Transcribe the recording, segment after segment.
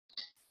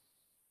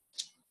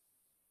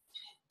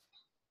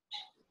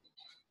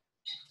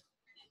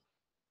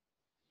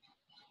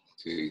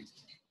Okay.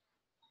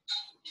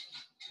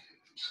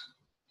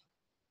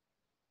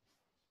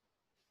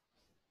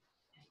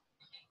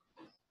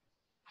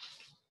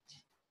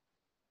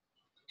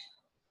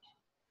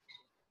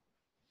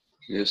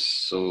 Yes,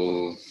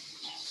 so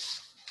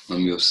I'm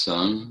your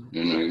son,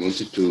 and I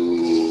wanted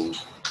to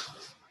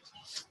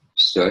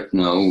start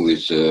now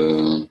with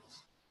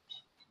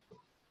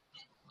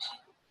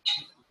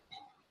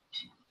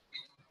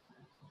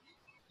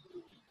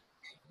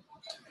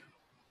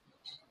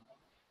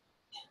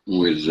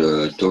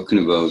talking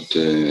about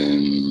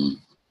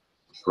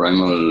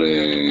primal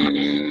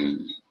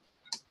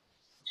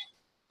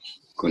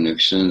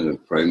connection,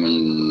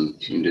 primal,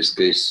 in this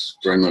case,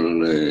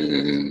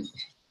 primal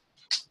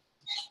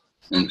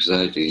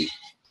anxiety.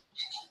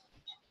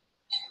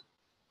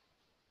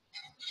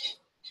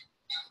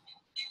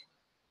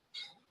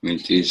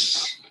 It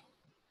is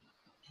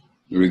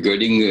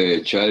regarding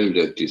a child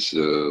that is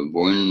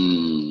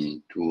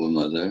born to a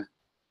mother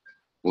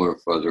or a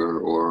father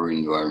or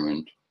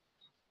environment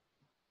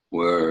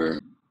where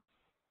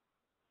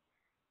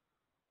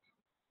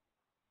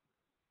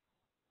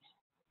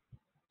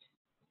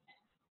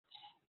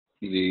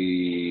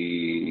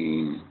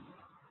the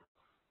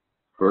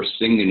first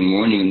thing in the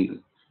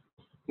morning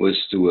was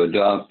to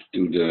adapt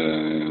to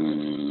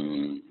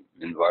the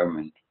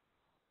environment.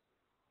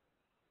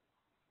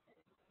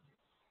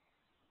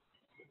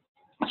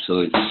 So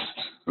it's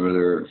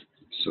rather,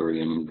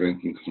 sorry, I'm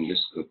drinking from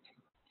this cup.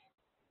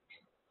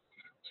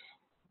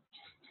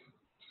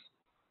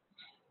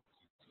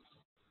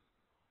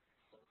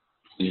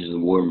 This is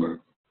warmer.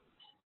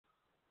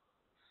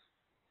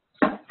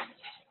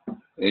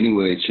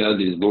 Anyway, a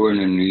child is born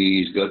and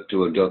he's got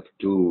to adapt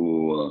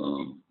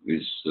to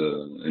his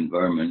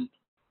environment.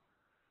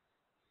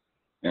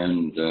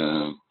 And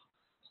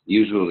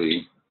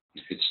usually,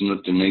 if it's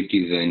not a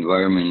native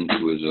environment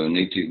with a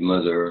native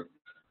mother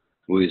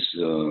who is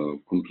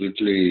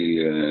completely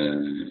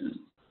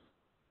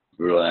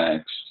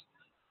relaxed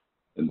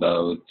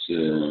about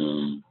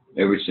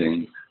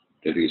everything,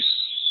 that is,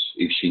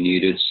 if she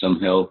needed some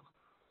help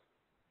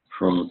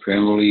from a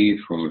family,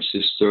 from a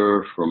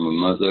sister, from a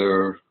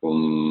mother,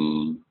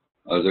 from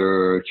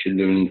other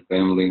children in the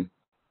family,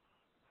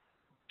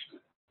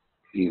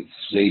 if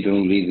they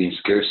don't live in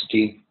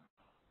scarcity,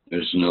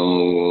 there's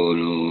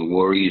no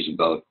worries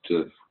about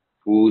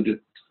food.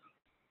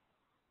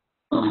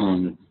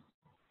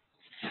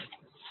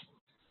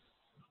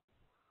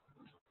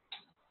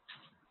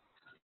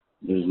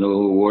 There's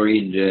no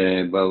worried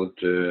about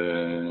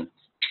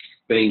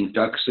paying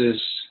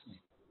taxes.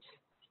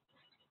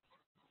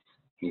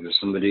 If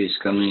somebody is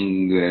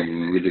coming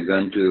with a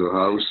gun to your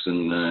house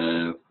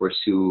and force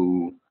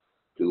you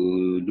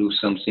to do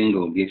something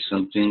or give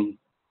something.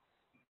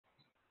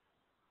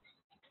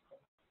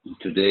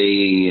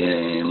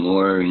 Today,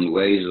 more in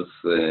ways of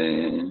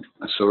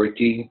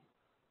authority,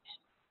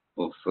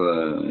 of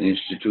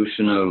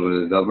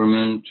institutional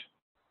government.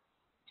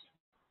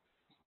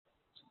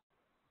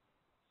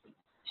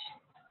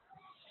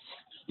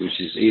 Which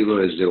is evil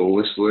as they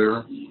always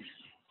were.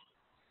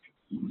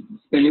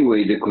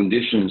 Anyway, the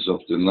conditions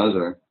of the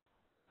mother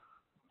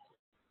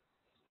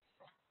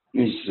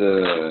is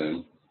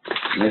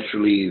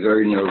naturally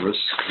very nervous,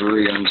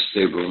 very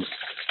unstable,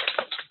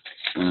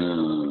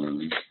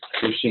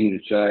 pushing the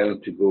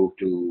child to go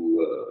to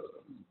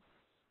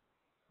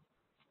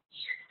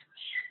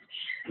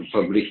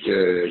public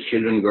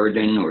children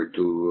garden or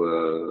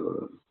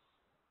to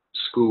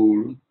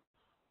school.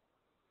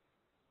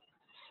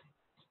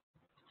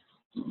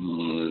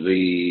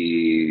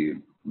 The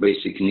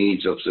basic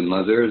needs of the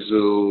mothers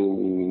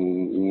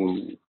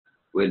who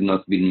had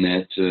not been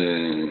met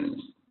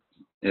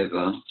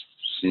ever,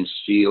 since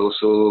she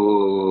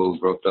also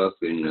brought up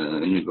in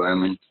an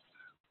environment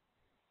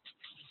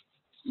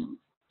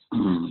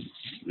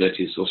that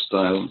is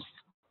hostile,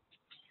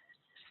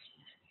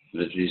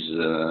 that is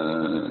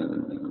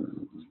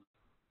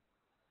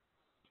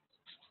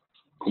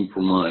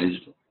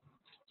compromised.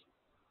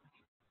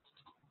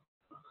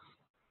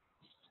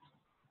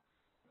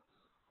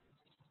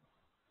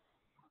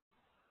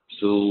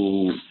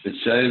 So a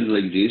child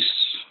like this,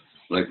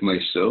 like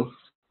myself,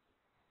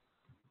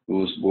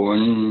 was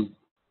born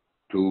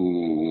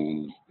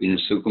in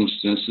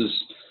circumstances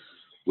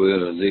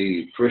where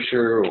the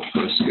pressure of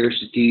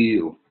scarcity,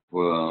 of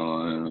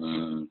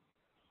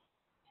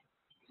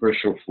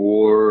pressure of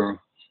war,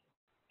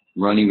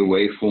 running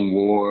away from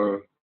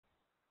war,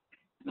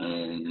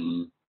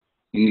 and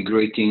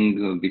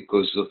immigrating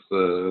because of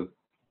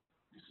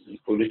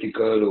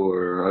political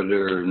or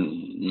other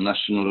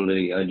national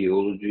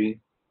ideology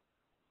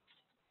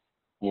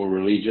or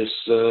religious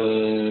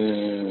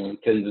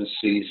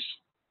tendencies.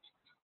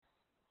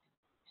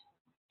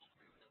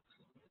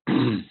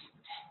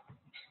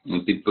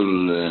 When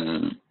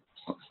people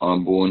are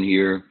born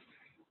here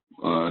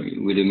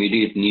with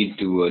immediate need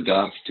to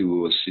adapt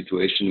to a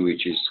situation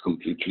which is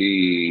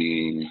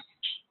completely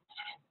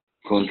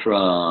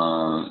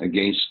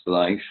against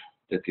life,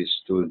 that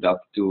is to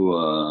adapt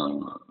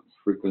to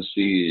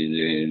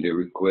frequency, the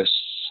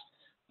requests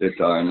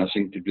that are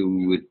nothing to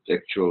do with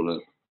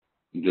actual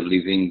the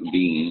living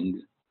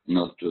being,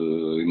 not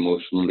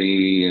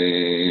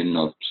emotionally,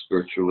 not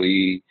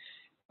spiritually,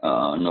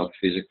 not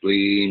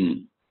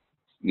physically,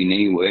 in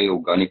any way,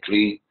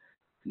 organically.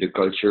 The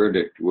culture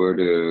that where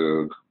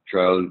the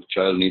child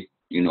need,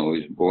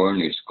 is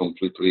born is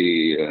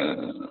completely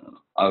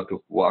out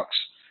of wax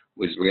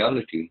with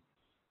reality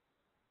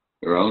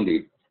around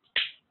it.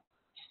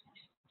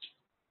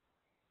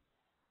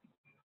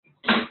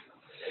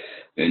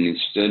 And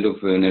instead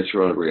of a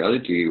natural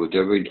reality,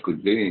 whatever it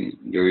could be,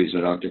 there is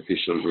an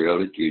artificial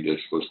reality that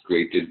was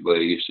created by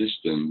a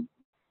system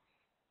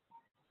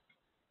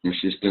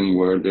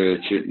where the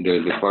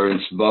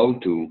parents bow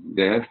to,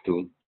 they have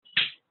to.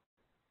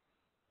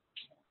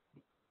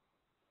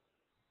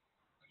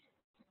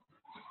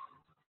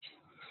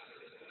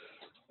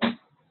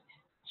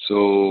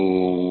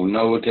 So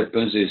now what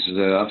happens is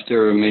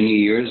after many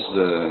years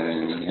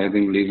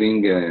living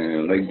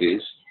like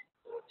this,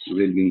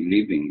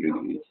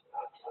 living,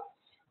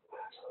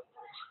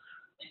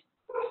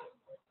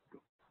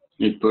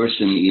 a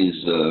person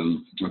is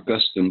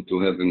accustomed to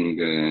having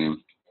the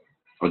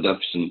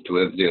adaptation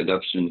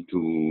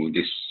to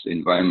this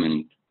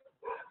environment.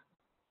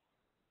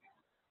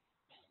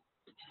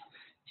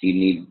 He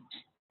needs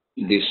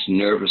this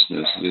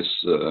nervousness,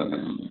 this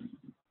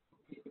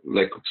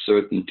lack of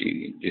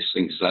certainty, this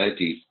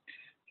anxiety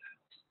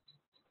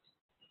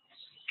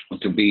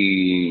to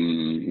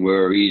be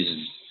where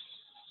he's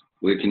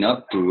waking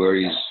up to, where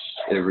he's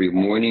every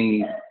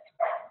morning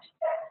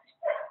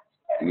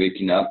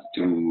waking up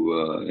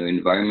to an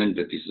environment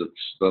that is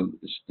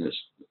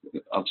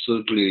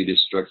absolutely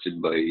distracted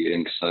by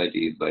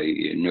anxiety, by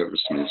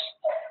nervousness,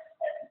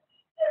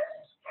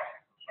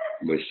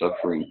 by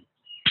suffering.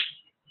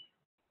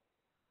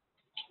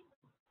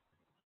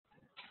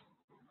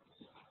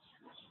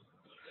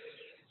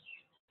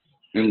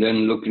 And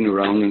then looking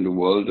around in the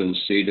world and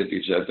see that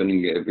it's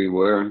happening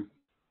everywhere.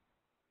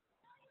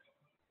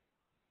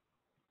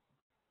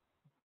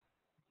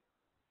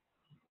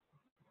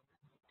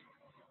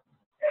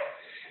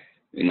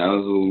 And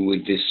now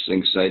with this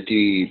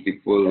anxiety,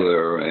 people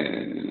are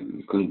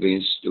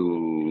convinced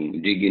to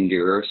dig in the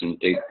earth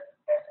and take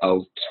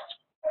out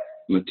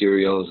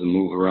materials and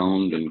move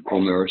around and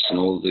commerce and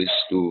all this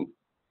to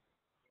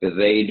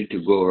evade,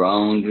 to go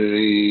around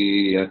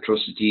the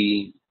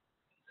atrocity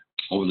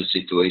of the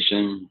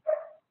situation.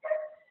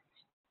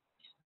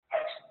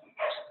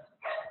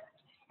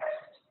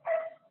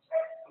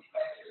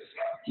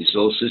 This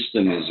whole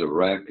system is a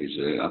wreck, is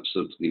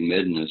absolutely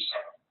madness.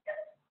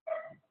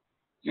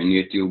 And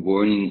yet you're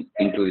born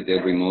into it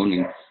every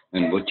morning,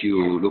 and what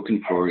you're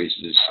looking for is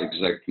this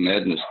exact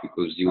madness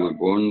because you were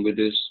born with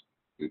this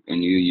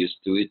and you're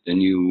used to it,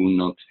 and you will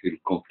not feel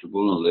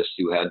comfortable unless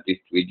you had it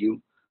with you.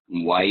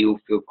 And why you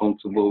feel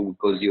comfortable?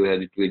 Because you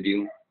had it with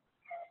you.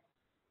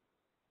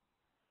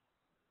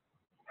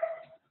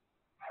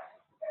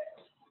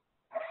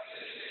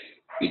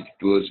 It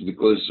was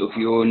because of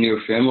your near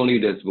family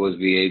that was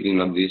behaving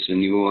like this,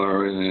 and you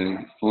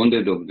are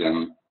fonded of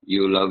them.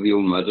 You love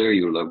your mother,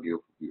 you love your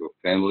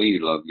family,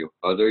 you love your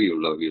father,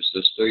 you love your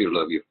sister, you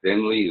love your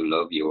family, you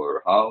love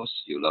your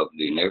house, you love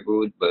the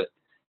neighborhood, but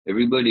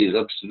everybody is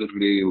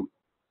absolutely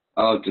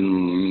out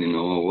and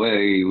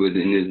away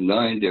within his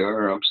mind. They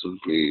are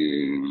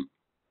absolutely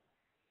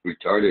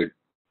retarded.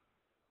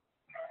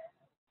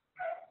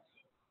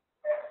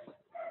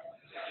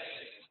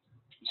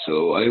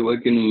 So I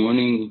wake in the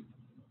morning,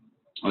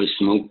 I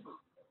smoke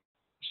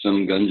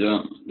some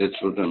ganja.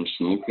 That's what I'm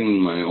smoking,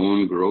 my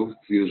own growth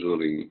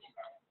usually.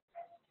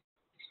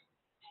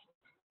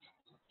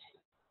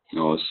 I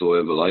also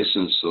have a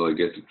license, so I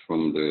get it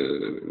from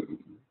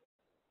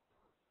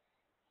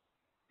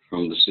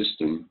the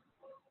system.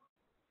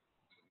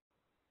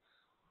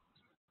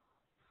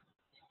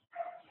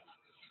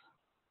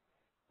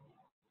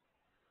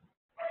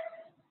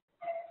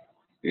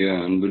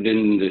 Yeah, and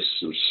within this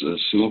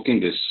smoking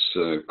this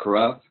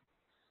crap,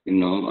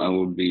 I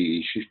would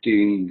be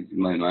shifting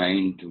my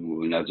mind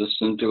to another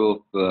center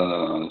of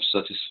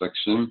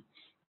satisfaction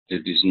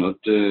that is not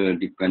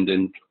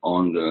dependent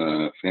on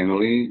the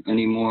family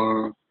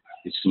anymore.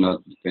 It's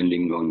not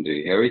depending on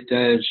the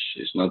heritage.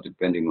 It's not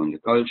depending on the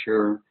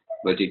culture,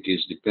 but it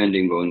is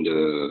depending on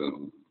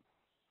the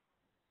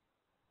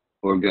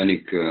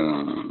organic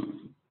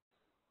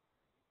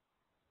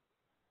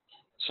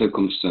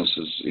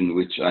circumstances in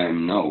which I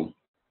am now.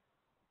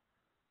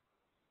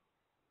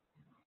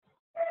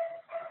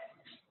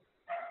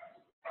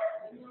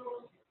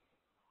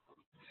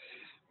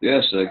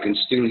 Yes, I can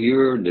still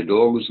hear the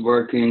dogs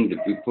barking, the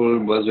people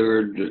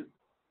bothered,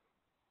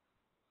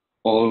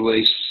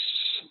 always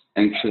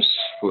anxious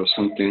for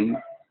something,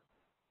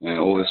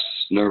 always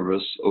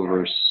nervous,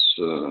 always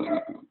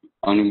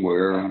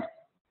unaware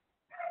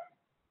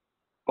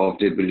of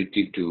the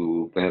ability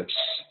to perhaps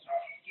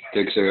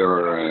take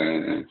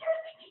their,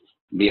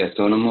 be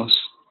autonomous.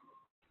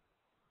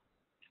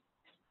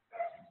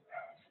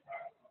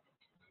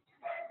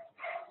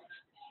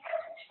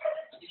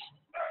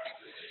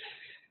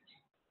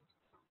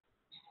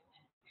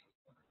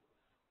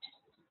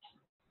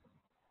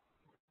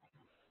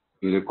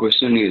 The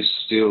question is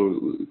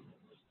still,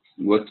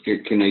 what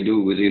can I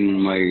do within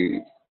my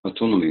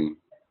autonomy?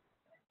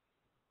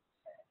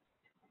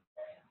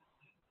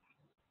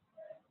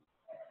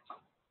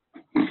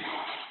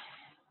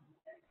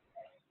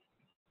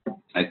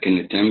 I can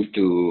attempt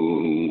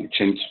to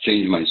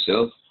change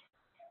myself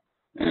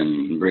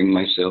and bring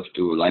myself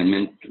to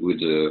alignment with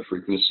the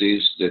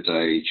frequencies that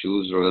I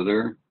choose,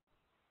 rather.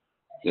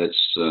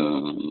 That's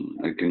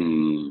I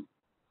can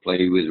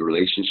play with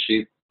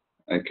relationship.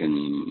 I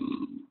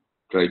can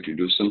try to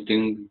do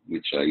something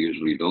which I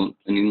usually don't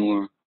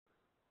anymore.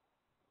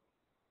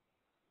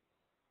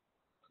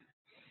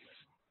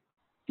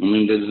 I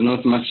mean, there's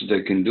not much that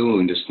I can do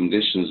in these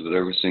conditions, but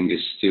everything is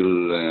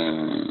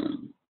still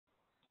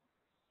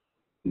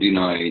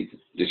denied.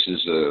 This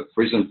is a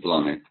prison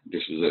planet.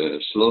 This is a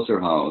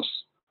slaughterhouse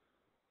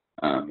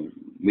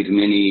with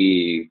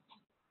many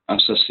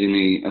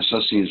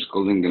assassins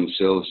calling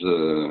themselves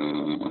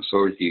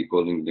authority,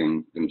 calling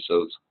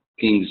themselves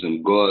kings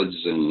and gods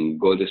and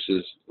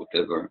goddesses,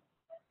 whatever.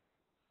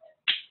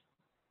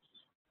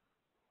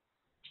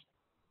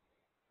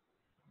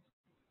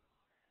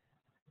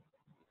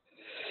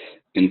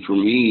 And for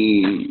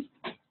me,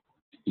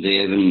 they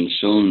haven't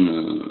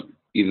shown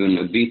even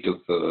a bit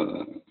of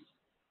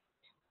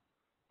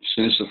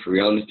sense of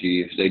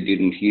reality if they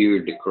didn't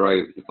hear the cry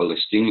of the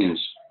Palestinians.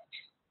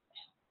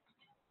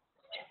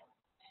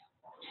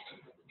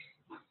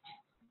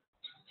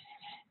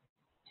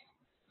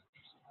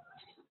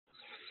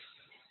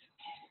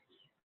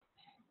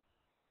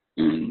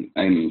 And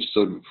I'm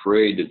sort of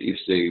afraid that if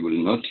they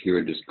will not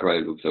hear this cry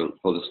of the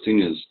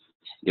Palestinians,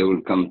 they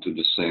will come to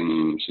the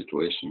same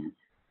situation.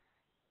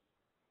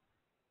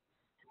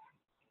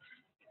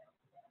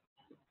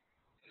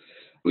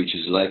 Which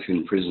is life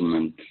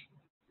imprisonment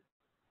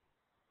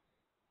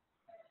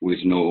with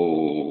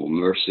no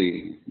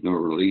mercy, no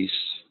release,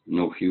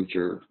 no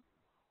future,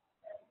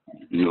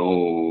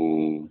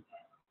 no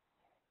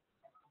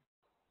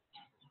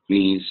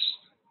means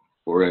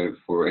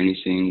for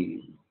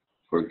anything,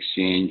 for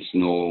exchange,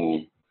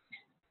 no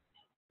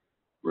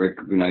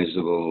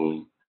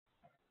recognizable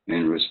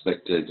and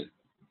respected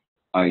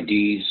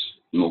IDs,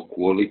 no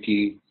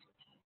quality,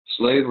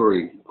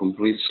 slavery,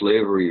 complete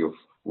slavery of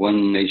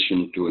one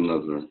nation to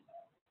another.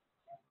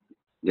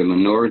 The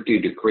minority,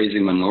 the crazy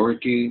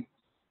minority,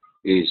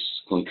 is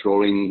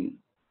controlling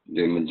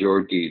the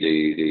majority,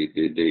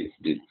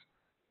 the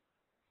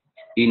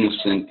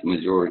innocent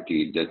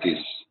majority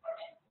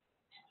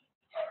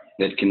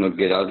that cannot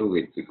get out of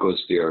it because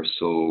they are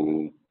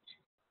so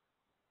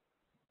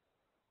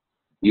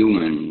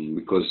human,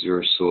 because they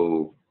are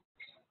so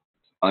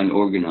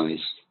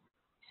unorganized,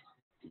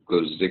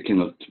 because they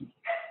cannot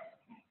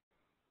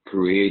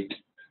create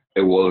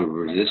a wall of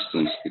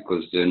resistance,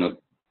 because they're not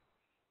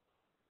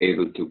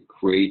able to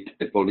create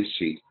a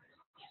policy.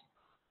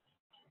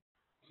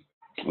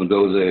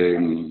 Although they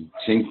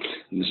think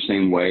the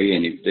same way,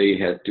 and if they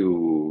had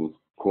to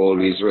call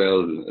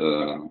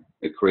Israel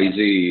a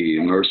crazy,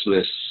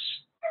 merciless,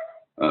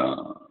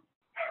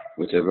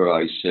 whatever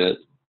I said,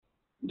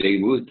 they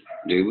would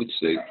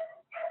say.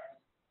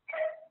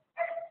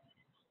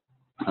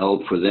 I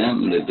hope for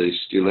them that they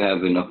still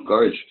have enough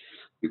courage,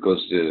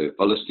 because the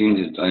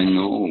Palestinians I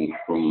know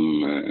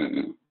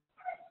from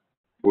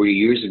 40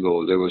 years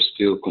ago, they were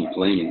still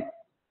complaining.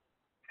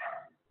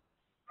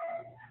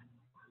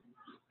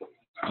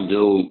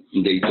 Though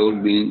they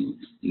told me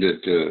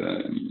that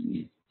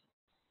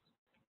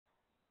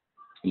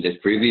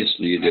that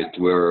previously they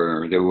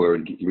were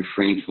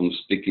refrained from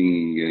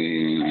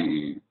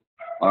speaking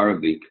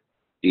Arabic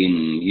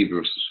in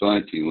Hebrew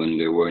society when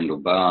they were in the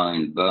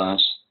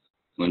bus,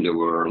 when they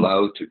were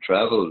allowed to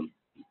travel.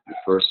 The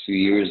first few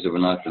years they were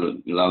not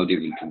allowed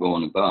even to go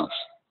on a bus.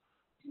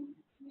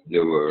 They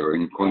were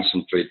in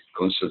concentrating,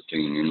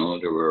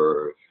 they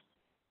were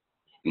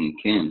in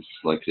camps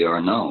like they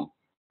are now.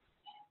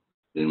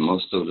 Then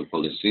most of the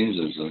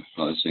Palestinians,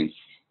 I think,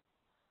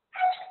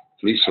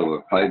 at least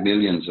over 5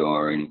 million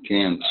are in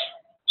camps,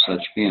 such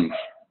camps,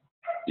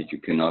 that you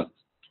cannot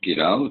get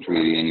out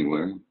really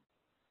anywhere.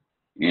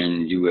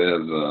 And you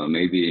have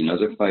maybe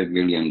another 5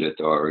 million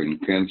that are in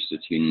camps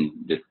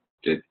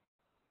that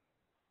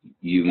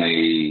you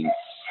may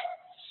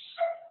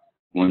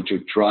want to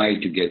try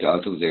to get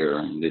out of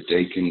there, that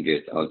they can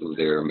get out of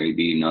there,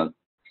 maybe not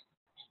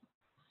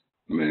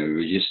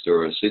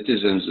register as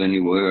citizens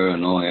anywhere,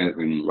 no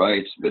having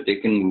rights, but they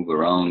can move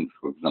around,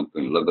 for example,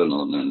 in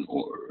Lebanon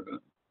or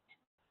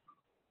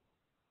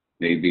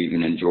maybe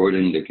even in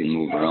Jordan. They can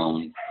move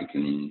around.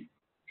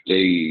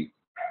 They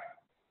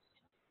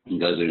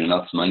got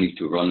enough money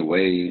to run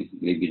away.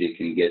 Maybe they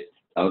can get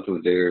out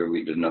of there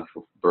with enough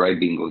of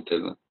bribing or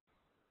whatever.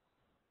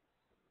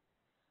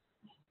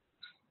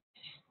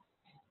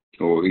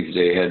 Or if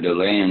they had the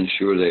land,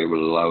 sure, they were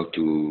allowed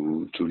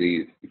to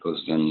leave,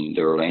 because then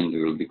their land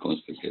will be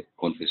confiscated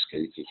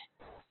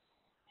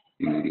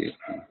immediately.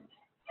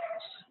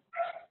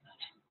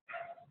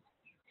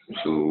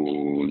 So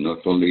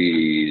not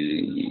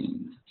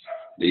only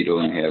they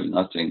don't have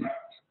nothing,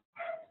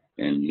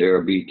 and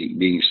they're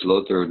being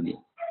slaughtered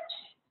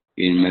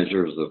in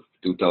measures of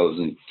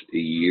 2,000 a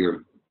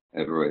year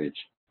average.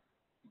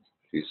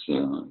 It's,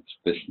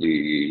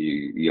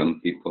 especially young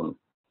people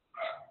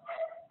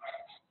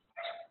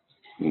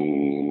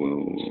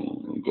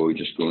who go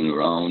just going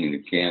around in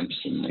the camps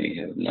and they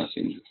have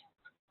nothing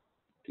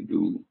to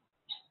do.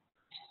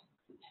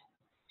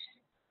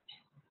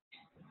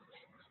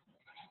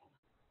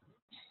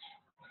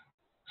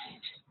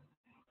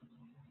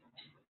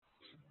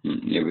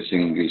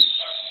 Everything is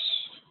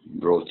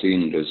brought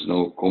in. There's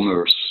no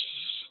commerce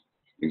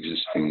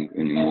existing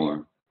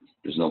anymore.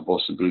 There's no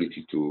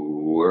possibility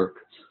to work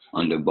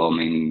under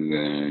bombing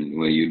and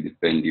where you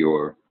depend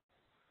your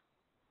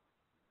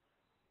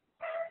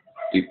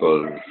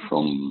people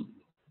from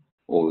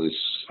all this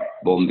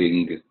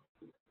bombing.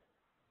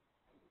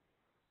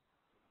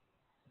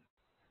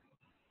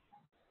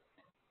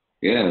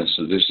 Yeah,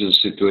 so this is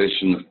the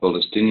situation of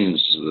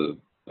Palestinians.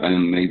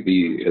 I'm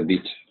maybe a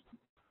bit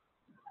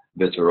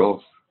better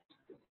off,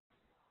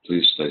 at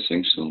least I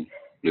think so,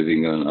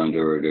 living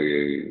under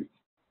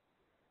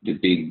the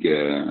big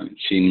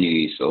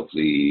chimneys of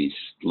this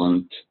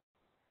plant,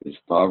 this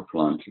power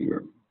plant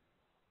here,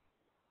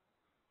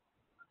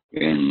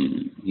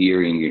 and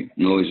hearing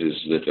noises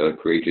that are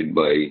created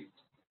by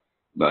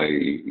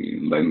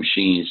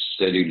machines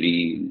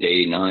steadily,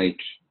 day, night,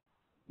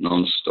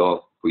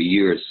 non-stop for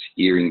years,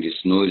 hearing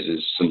these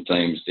noises.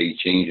 Sometimes they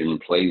change and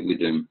play with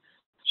them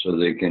so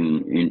they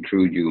can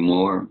intrude you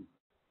more.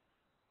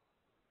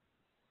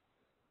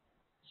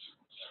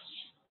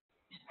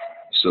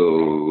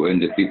 So,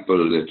 and the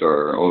people that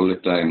are all the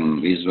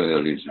time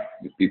Israelis,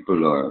 the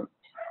people are,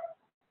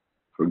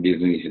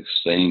 forgive me for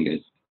saying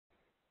it,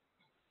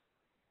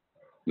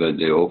 but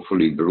they're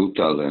awfully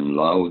brutal and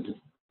loud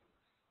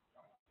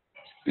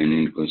and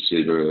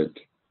inconsiderate.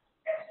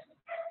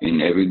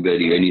 And every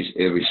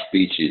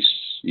speech is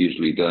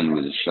usually done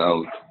with a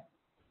shout,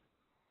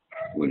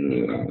 with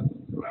a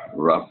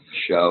rough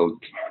shout,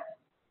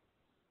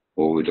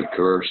 or with a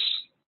curse,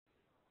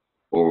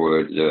 or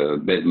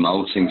with bad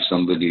mouthing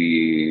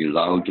somebody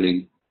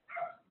loudly.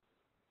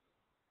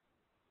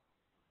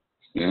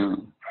 Yeah.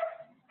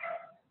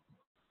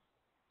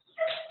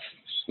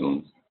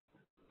 So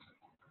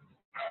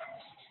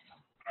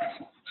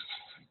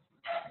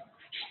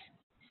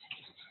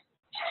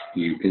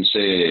you can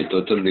say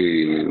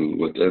totally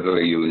whatever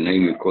you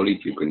name you call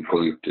it. You can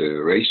call it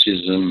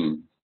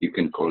racism. You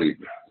can call it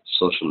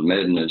social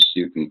madness.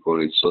 You can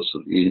call it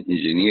social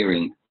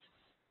engineering.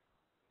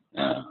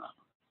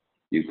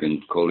 You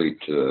can call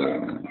it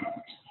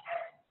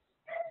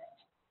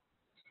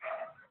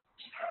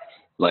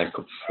lack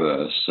of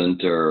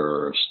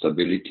center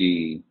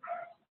stability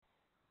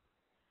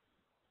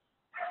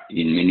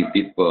in many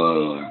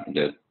people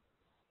that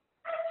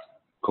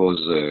cause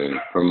a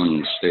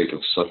permanent state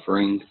of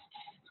suffering.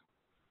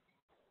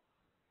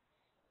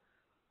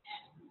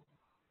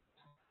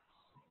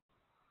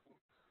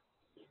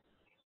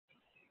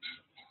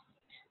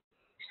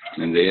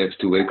 And they have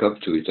to wake up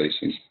to it, I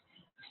think.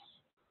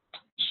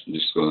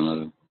 Just go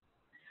another.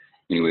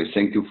 Anyway,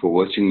 thank you for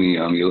watching me.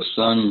 I'm your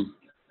son.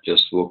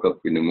 Just woke up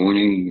in the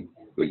morning.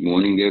 Good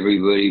morning,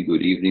 everybody.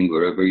 Good evening,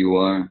 wherever you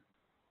are.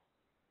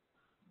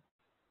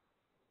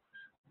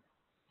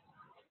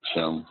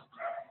 Ciao.